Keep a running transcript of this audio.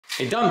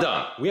Hey,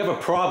 dum-dum, we have a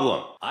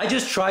problem. I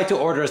just tried to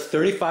order us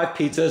 35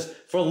 pizzas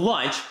for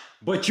lunch,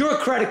 but your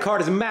credit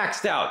card is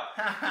maxed out.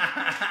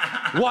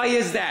 Why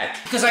is that?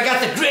 Because I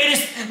got the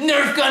greatest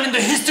Nerf gun in the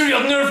history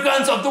of Nerf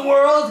guns of the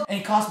world. And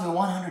it cost me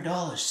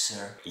 $100,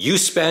 sir. You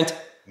spent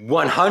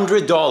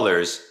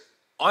 $100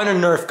 on a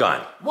Nerf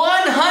gun.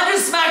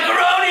 100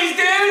 smackaronis,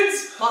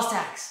 dudes! Plus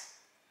tax.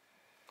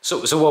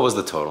 So what was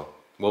the total?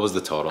 What was the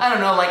total? I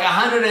don't know, like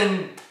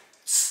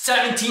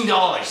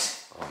 $117.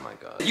 Oh my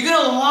God. You're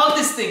gonna love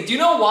this thing. Do you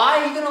know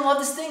why you're gonna love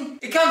this thing?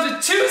 It comes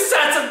with 2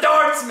 sets of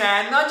darts,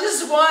 man. Not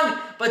just one,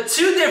 but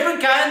 2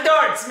 different kind of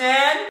darts,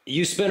 man.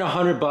 You spent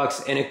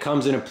 $100 and it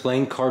comes in a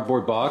plain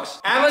cardboard box?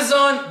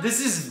 Amazon, this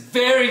is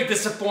very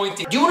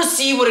disappointing. Do you wanna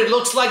see what it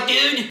looks like,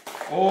 dude?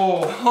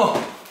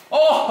 Oh,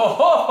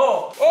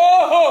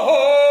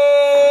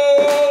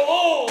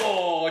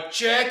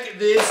 check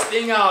this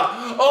thing out.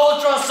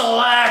 Ultra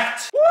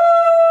Select. Woo!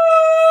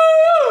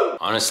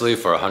 Honestly,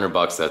 for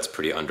 $100, that's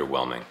pretty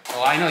underwhelming.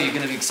 Oh, I know you're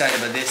gonna be excited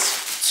about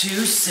this.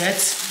 2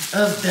 sets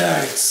of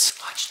darts.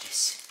 Watch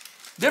this.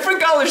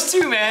 Different colors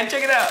too, man.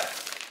 Check it out.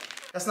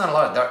 That's not a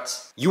lot of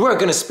darts. You are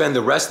gonna spend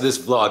the rest of this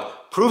vlog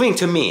proving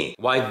to me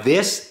why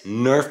this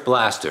Nerf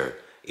blaster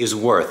is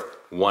worth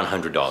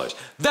 $100.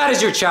 That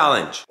is your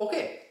challenge.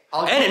 Okay.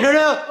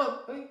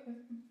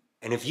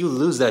 And if you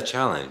lose that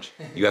challenge,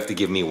 you have to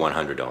give me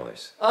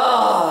 $100.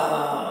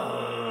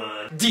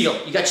 Deal.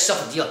 You got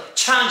yourself a deal.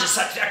 Challenge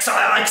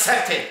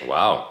accepted.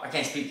 Wow. I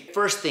can't speak.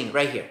 First thing,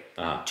 right here.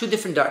 2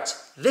 different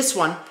darts. This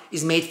one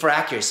is made for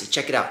accuracy.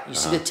 Check it out. You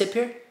see the tip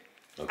here?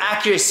 Okay.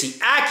 Accuracy.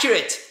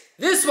 Accurate.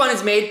 This one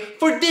is made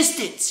for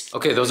distance.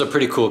 Okay, those are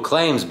pretty cool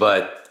claims,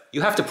 but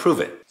you have to prove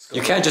it.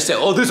 You can't just say,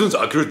 oh, this one's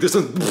accurate, this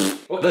one's...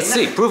 Okay, let's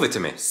see. Prove it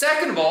to me.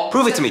 Second of all...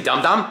 Prove it to me,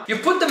 dum-dum. You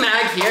put the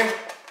mag here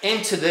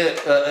into the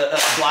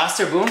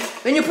blaster, boom.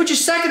 Then you put your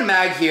second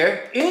mag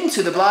here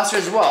into the blaster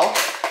as well.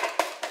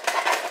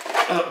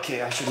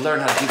 Okay, I should learn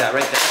how to do that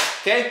right there.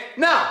 Okay,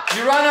 now,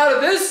 you run out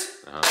of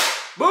this,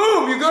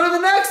 boom, you go to the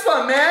next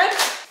one, man.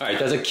 All right,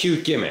 that's a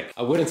cute gimmick.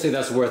 I wouldn't say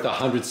that's worth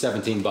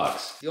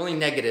 $117. The only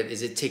negative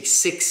is it takes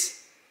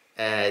 6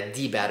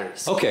 D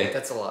batteries. Okay.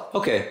 That's a lot.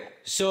 Okay,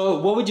 so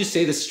what would you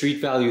say the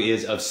street value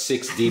is of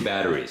 6 D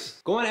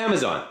batteries? Go on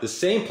Amazon, the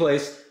same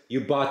place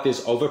you bought this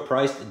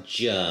overpriced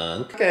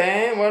junk.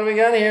 Okay, what do we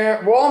got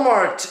here?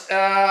 Walmart.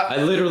 I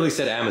literally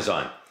said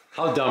Amazon.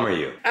 How dumb are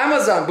you?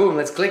 Amazon, boom,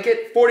 let's click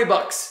it.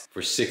 $40.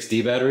 For 6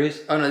 D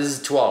batteries? Oh no, this is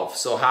 12,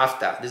 so half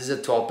that. This is a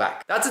 12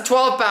 pack. That's a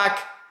 12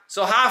 pack,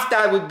 so half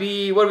that would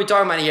be, what are we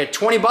talking about here,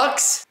 20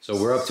 bucks? So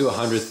we're up to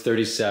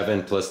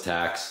 137 plus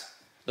tax.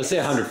 Let's say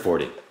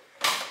 140.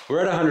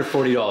 We're at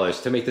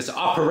 $140 to make this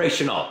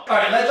operational. All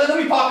right, let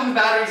me pop in the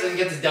batteries and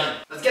get this done.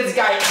 Let's get this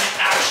guy in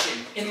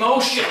action, in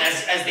motion,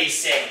 as they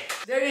say.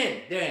 They're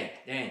in.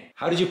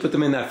 How did you put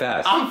them in that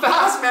fast? I'm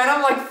fast, man,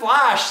 I'm like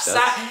Flash.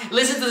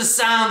 Listen to the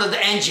sound of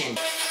the engine.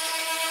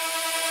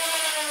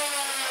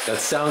 That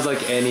sounds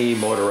like any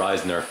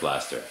motorized Nerf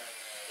blaster.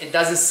 It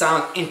doesn't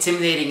sound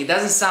intimidating, it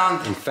doesn't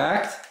sound... In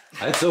fact,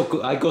 I'd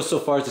go so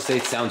far as to say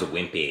it sounds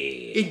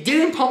wimpy. It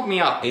didn't pump me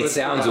up. It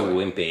sounds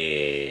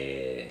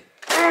wimpy.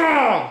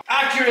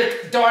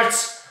 Accurate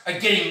darts are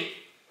getting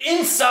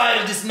inside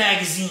of this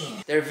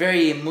magazine. They're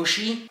very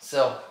mushy,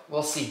 so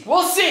we'll see.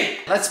 We'll see!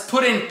 Let's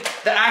put in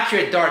the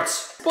accurate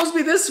darts. It's supposed to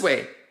be this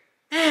way.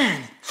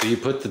 Man. So you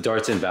put the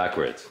darts in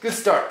backwards. Good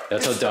start.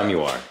 That's how dumb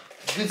you are.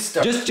 Good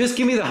start. Just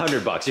give me the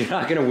 $100. You're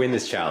not gonna win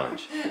this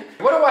challenge.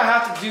 What do I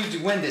have to do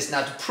to win this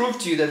now, to prove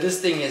to you that this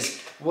thing is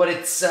what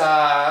it's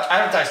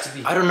advertised to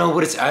be? I don't know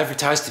what it's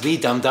advertised to be,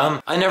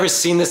 dum-dum. I never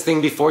seen this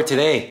thing before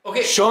today.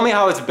 Okay. Show me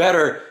how it's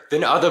better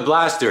than other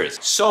blasters.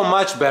 So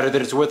much better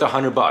that it's worth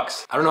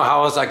 $100. I don't know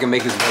how else I can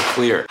make this more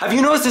clear. Have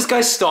you noticed this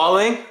guy's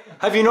stalling?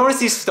 Have you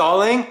noticed he's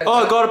stalling? Oh,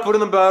 I gotta put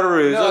in the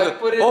batteries. No, I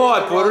put it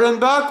in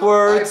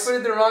backwards. I put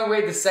it the wrong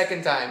way the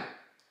second time.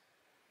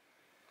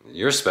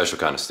 You're a special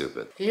kind of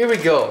stupid. Here we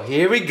go.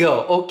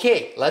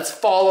 Okay, let's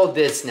follow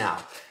this now.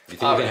 You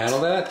think you can handle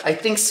that? I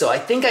think so. I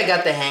think I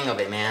got the hang of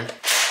it, man.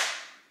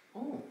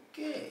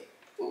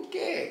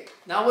 Okay.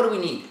 Now what do we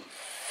need?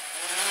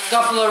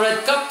 Couple of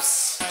red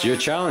cups. It's your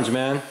challenge,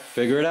 man.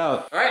 Figure it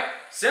out. All right,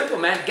 simple,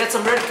 man. Get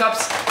some red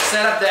cups,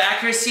 set up the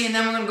accuracy, and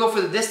then we're gonna go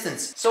for the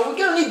distance. So we're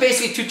gonna need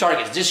basically 2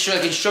 targets. Just so I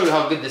can show you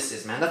how good this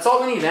is, man. That's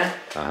all we need, man.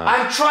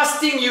 I'm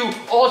trusting you,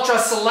 Ultra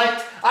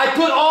Select. I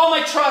put all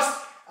my trust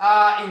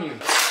in you.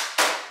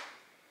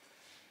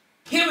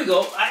 Here we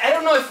go. I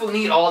don't know if we'll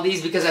need all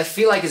these because I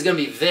feel like it's gonna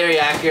be very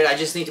accurate. I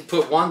just need to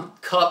put 1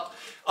 cup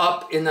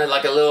up in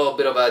like a little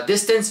bit of a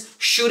distance,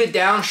 shoot it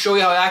down, show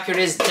you how accurate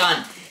it is,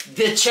 done.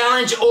 The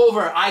challenge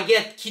over. I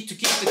get to keep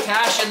the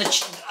cash and the...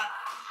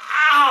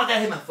 Ow,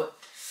 that hit my foot.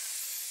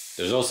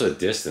 There's also a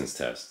distance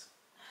test.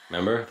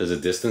 Remember? There's a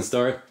distance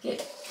dart. Okay,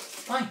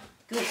 fine,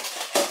 good.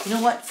 You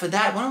know what? For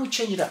that, why don't we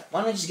change it up?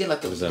 Why don't I just get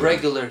like a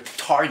regular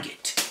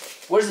target?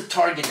 Where's the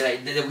target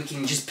that we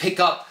can just pick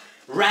up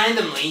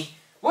randomly?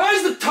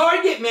 Where's the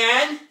target,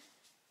 man?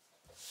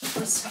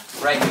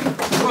 Right here.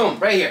 Boom,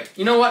 right here.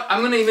 You know what?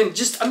 I'm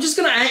just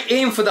gonna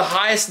aim for the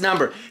highest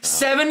number.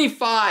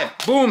 75.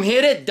 Boom,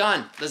 hit it,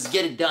 done. Let's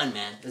get it done,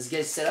 man. Let's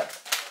get it set up.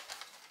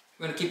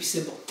 We're gonna keep it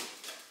simple.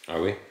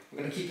 Are we?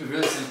 We're gonna keep it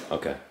really simple.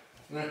 Okay.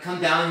 We're gonna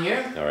come down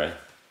here. All right.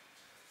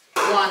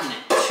 1,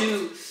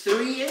 2,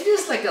 3, and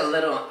just like a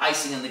little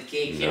icing on the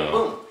cake here.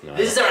 Boom. No.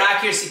 This is our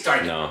accuracy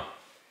target. No.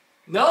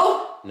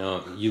 No?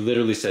 No, you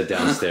literally said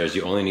downstairs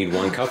you only need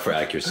 1 cup for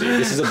accuracy.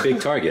 This is a big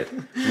target.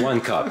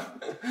 1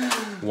 cup.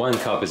 1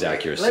 cup is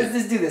accuracy. Let's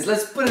just do this.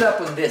 Let's put it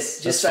up on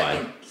this. Just so I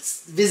can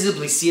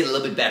visibly see it a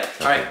little bit better.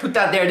 Okay. Alright, put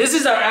that there. This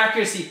is our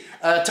accuracy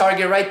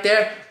target right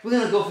there. We're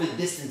gonna go for the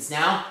distance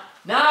now.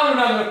 Now we're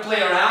not gonna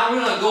play around.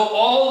 We're gonna go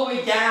all the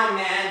way down,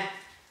 man.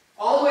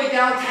 All the way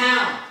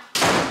downtown.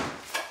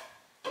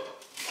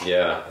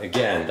 Yeah,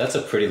 again, that's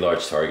a pretty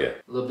large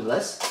target. A little bit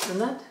less than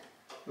that?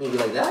 Maybe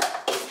like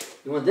that?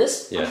 You want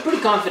this? Yeah. I'm pretty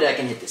confident I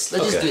can hit this.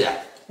 Let's just do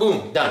that.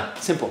 Boom, done.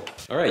 Simple.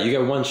 All right, you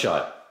get 1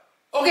 shot.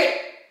 Okay,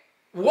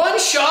 1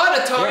 shot,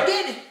 a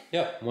target?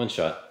 Yep, 1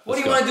 shot. What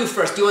do you want to do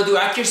first? Do you want to do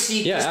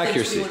accuracy? Yeah,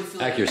 accuracy.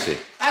 Accuracy.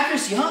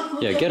 Accuracy, huh?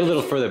 Yeah, get a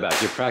little further back.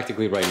 You're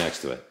practically right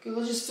next to it. Okay,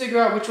 let's just figure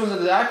out which ones are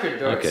the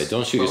accurate darts. Okay,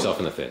 don't shoot yourself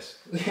in the face.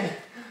 We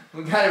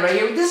got it right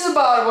here. This is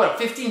about, what,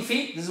 15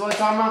 feet? This is what we're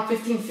talking about,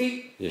 15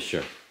 feet? Yeah,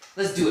 sure.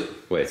 Let's do it.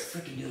 Wait. Let's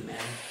freaking do it,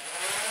 man.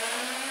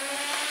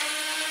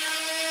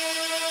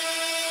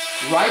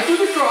 Right through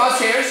the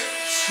crosshairs,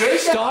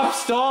 straight down. Stop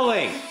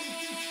stalling!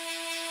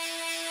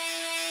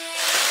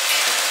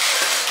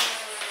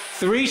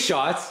 3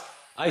 shots.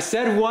 I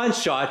said 1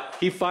 shot.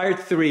 He fired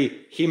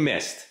 3. He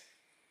missed.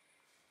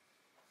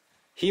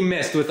 He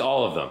missed with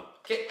all of them.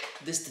 Okay,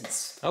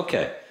 distance.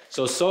 Okay,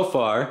 so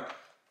far,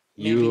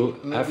 you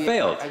have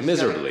failed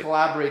miserably.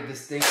 Collaborate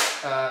this thing.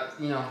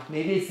 You know,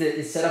 maybe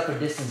it's set up for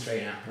distance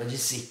right now. Let's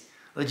just see.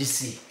 Let's just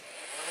see.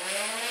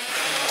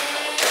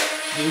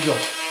 Here we go.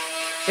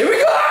 Here we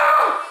go!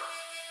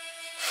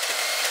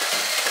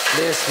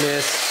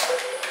 Miss.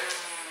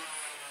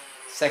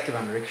 Second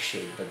one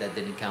ricocheted, but that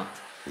didn't count.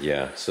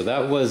 Yeah, so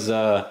that was,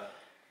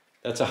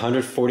 that's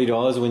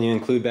 $140 when you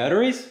include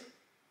batteries?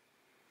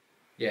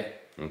 Yeah.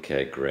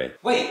 Okay, great.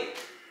 Wait,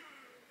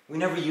 we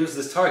never used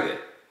this target.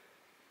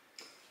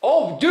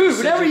 Oh, dude,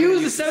 we never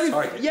used the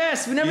 70.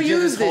 Yes, we never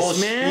used this, whole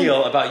man.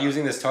 Spiel about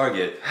using this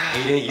target.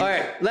 You didn't use All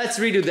right, let's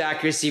redo the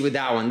accuracy with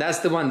that one. That's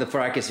the one for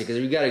accuracy because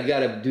we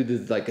gotta do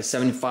this like a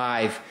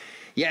 75.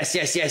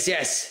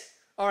 Yes.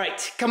 All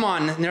right, come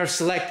on, Nerf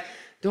Select.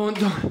 Don't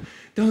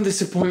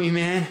disappoint me,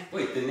 man.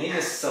 Wait, the name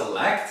is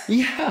Select?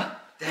 Yeah.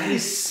 That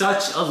is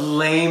such a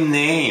lame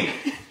name.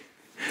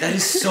 That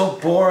is so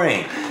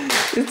boring.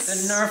 It's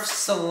the Nerf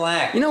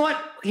Select. You know what?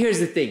 Here's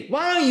the thing.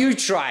 Why don't you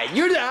try it?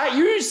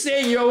 You're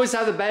saying you always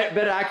have the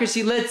better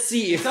accuracy. Let's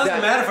see if it doesn't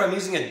matter if I'm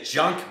using a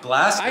junk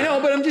blaster. I know,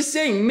 but I'm just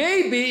saying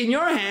maybe in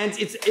your hands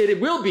it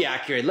will be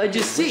accurate. Let's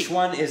just see. Which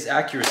one is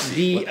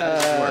accuracy?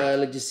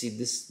 Let's just see.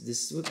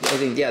 This I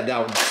think that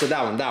one. So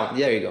that one.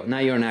 There you go. Now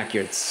you're an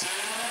accurate.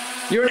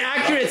 You're an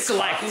accurate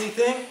select.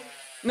 Anything?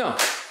 No,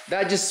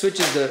 that just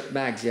switches the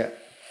mags. Yeah.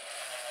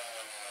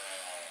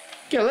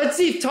 Okay, let's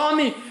see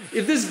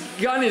if this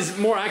gun is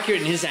more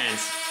accurate in his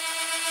hands.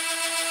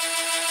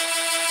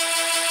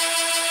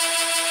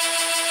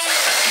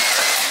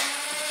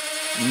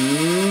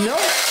 No.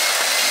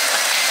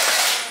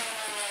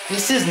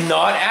 This is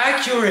not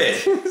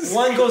accurate.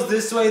 One goes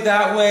this way,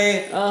 that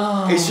way.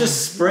 Oh. It's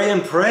just spray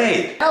and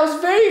pray. I was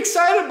very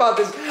excited about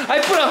this. I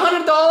put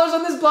 $100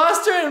 on this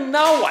blaster and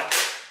now what?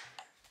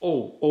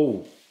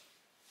 Oh.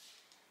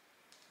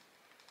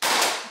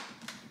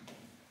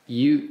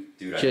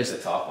 Dude, I hit the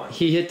top one.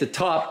 He hit the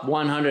top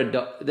 100.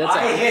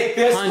 I hit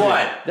this 100.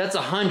 one. That's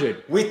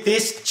 100. With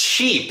this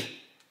cheap,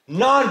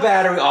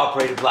 non-battery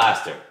operated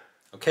blaster.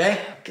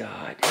 Okay?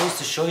 God. Goes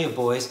to show you,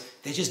 boys,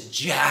 they're just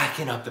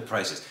jacking up the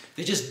prices.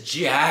 They're just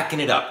jacking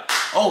it up.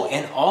 Oh,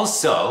 and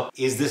also,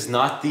 is this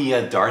not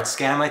the dart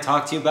scam I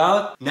talked to you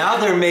about? Now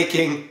they're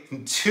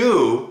making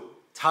 2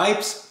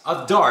 types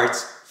of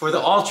darts for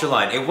the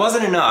ultraline. It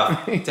wasn't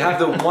enough to have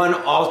the one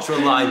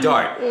ultraline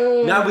dart.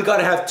 Now we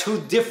gotta have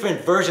 2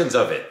 different versions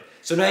of it.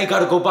 So now you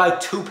gotta go buy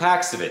 2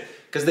 packs of it.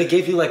 Because they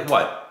gave you like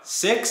what,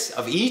 6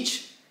 of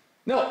each?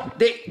 No,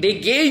 they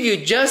gave you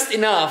just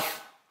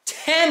enough,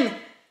 10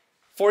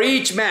 for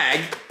each mag,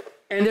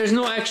 and there's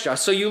no extra.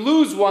 So you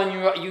lose one,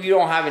 you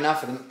don't have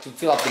enough to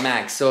fill up the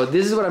mag. So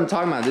this is what I'm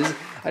talking about.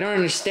 I don't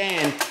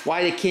understand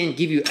why they can't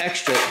give you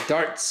extra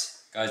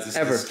darts. Guys, this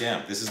ever. is the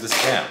scam. This is the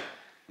scam.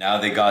 Now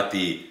they got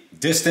the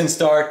distance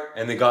dart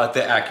and they got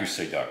the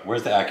accuracy dart.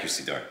 Where's the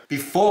accuracy dart?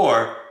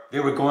 Before, they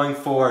were going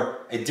for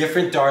a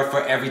different dart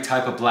for every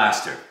type of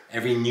blaster,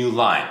 every new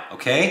line,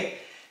 okay?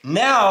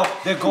 Now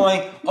they're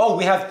going, oh,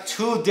 we have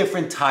 2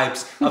 different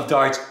types of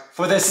darts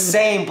for the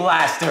same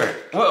blaster.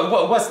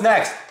 What's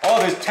next? Oh,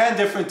 there's 10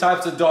 different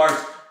types of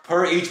darts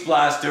per each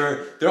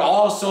blaster. They're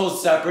all sold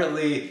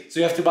separately, so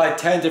you have to buy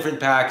 10 different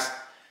packs.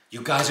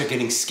 You guys are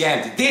getting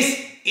scammed.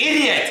 This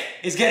idiot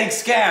is getting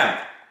scammed.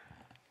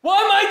 Why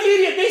am I the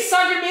idiot? They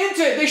suckered me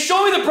into it. They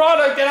showed me the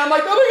product, and I'm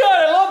like, oh my god,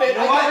 I love it. You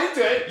know I got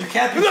into it. You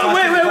can't be No,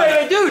 trusted with money.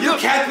 wait, dude. You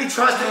can't be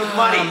trusted with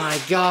money. Oh my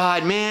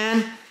god,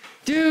 man.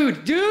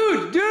 Dude. I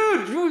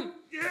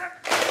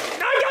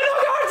got no,